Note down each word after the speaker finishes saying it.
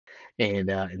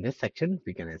And in this section,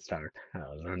 we're going to start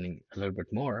learning a little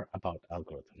bit more about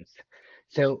algorithms.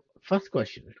 So, first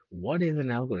question, what is an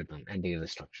algorithm and data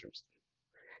structures?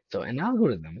 So, an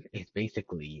algorithm is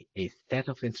basically a set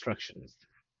of instructions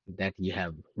that you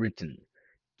have written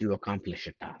to accomplish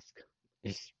a task.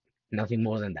 It's nothing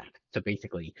more than that. So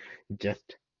basically,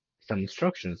 just some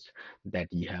instructions that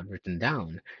you have written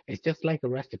down. It's just like a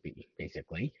recipe,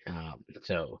 basically.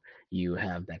 So you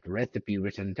have that recipe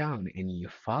written down and you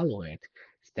follow it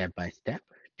step by step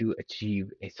to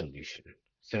achieve a solution.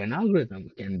 So an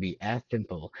algorithm can be as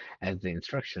simple as the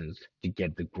instructions to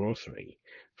get the grocery.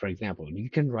 For example, you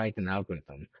can write an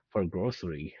algorithm for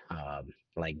grocery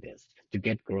like this, to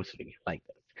get grocery like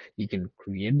this. You can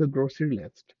create the grocery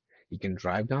list. You can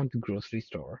drive down to grocery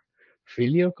store, fill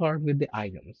your cart with the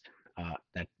items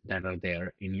that are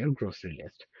there in your grocery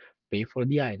list, pay for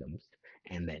the items,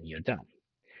 and then you're done.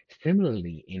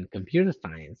 Similarly, in computer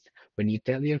science, when you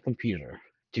tell your computer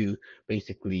to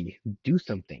basically do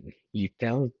something, you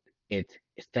tell it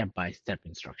step-by-step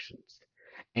instructions,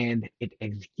 and it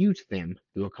executes them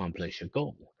to accomplish a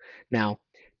goal. Now,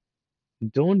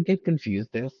 don't get confused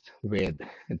this with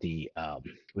the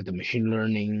machine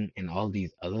learning and all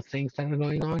these other things that are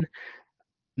going on.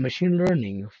 Machine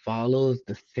learning follows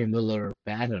the similar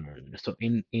pattern. So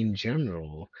in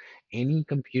general, any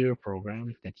computer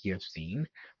program that you have seen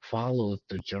follows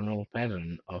the general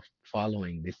pattern of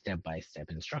following the step-by-step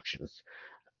instructions.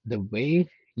 The way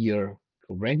your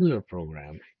regular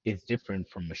program is different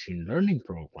from machine learning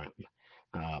program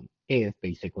is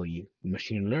basically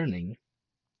machine learning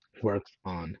works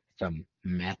on some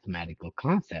mathematical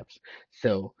concepts.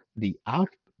 So the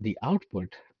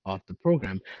output of the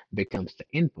program becomes the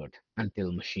input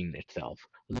until machine itself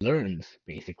learns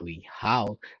basically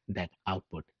how that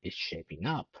output is shaping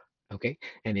up. Okay,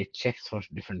 and it checks for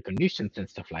different conditions and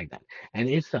stuff like that. And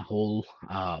it's a whole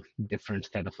different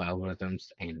set of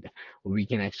algorithms, and we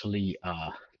can actually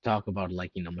talk about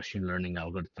like machine learning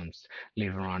algorithms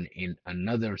later on in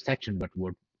another section, but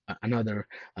would another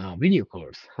video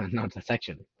course, not a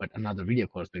section, but another video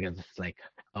course because it's like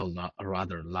a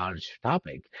rather large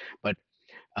topic. But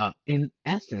in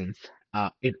essence,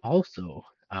 it also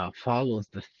follows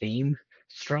the same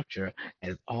structure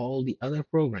as all the other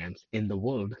programs in the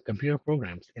world, computer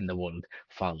programs in the world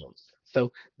follows.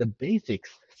 So the basics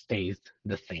stays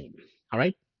the same. All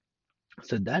right.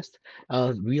 So that's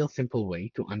a real simple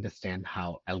way to understand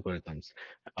how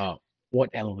uh,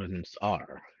 what algorithms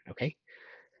are. Okay.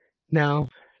 Now,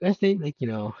 let's say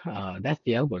that's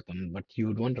the algorithm, but you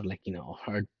would wonder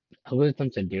are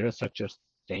algorithms and data structures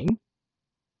same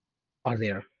or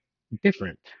they're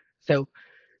different? So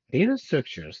data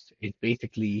structures is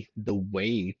basically the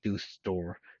way to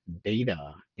store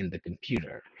data in the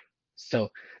computer. So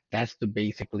that's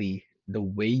basically the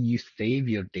way you save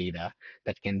your data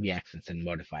that can be accessed and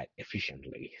modified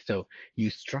efficiently. So you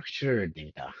structure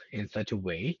data in such a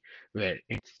way where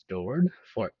it's stored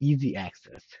for easy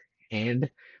access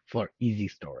and for easy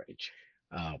storage.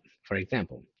 For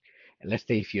example, let's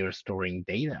say if you're storing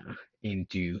data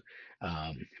into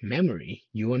memory,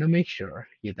 you want to make sure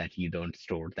that you don't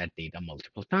store that data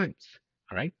multiple times,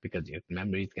 all right? Because your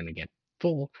memory is going to get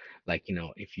full, like,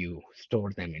 if you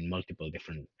store them in multiple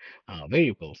different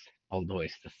variables, although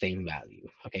it's the same value,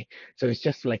 okay? So it's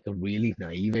just like a really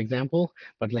naive example,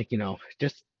 but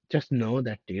just know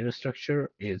that data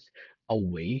structure is a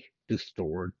way to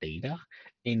store data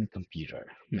in computer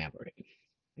memory,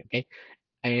 okay?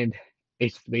 And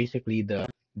it's basically the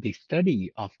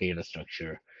study of data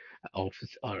structure of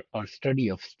or study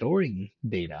of storing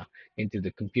data into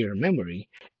the computer memory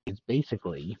is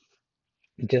basically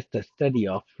just a study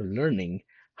of learning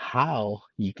how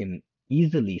you can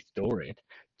easily store it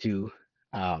to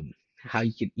how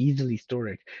you can easily store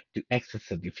it to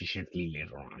access it efficiently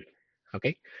later on.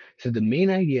 Okay, so the main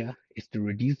idea is to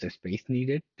reduce the space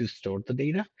needed to store the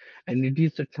data and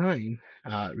reduce the time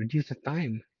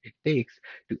it takes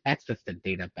to access the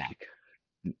data back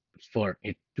for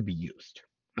it to be used.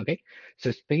 Okay,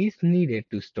 so space needed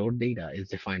to store data is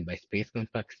defined by space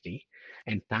complexity,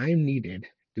 and time needed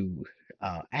to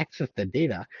access the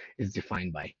data is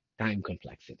defined by time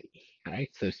complexity. All right,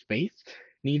 so space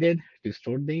needed to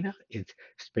store data is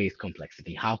space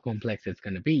complexity. How complex it's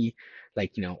going to be,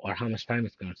 or how much time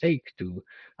it's going to take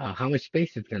how much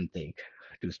space it's going to take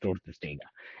to store this data.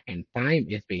 And time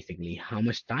is basically how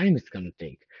much time it's going to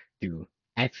take to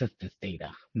access this data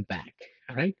back.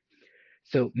 All right.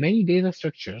 So many data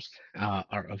structures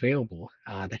are available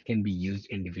that can be used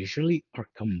individually or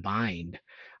combined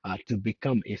to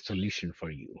become a solution for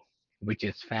you, which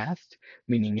is fast,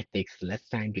 meaning it takes less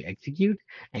time to execute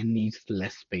and needs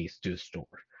less space to store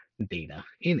data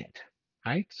in it.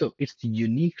 right? So it's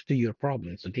unique to your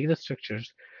problem. So data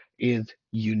structures is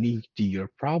unique to your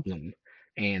problem.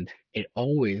 And it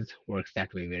always works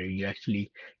that way, where you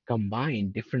actually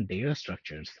combine different data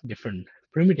structures, different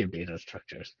primitive data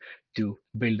structures to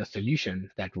build a solution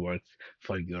that works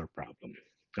for your problem,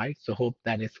 right? So hope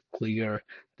that is clear,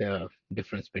 the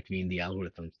difference between the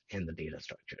algorithms and the data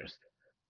structures.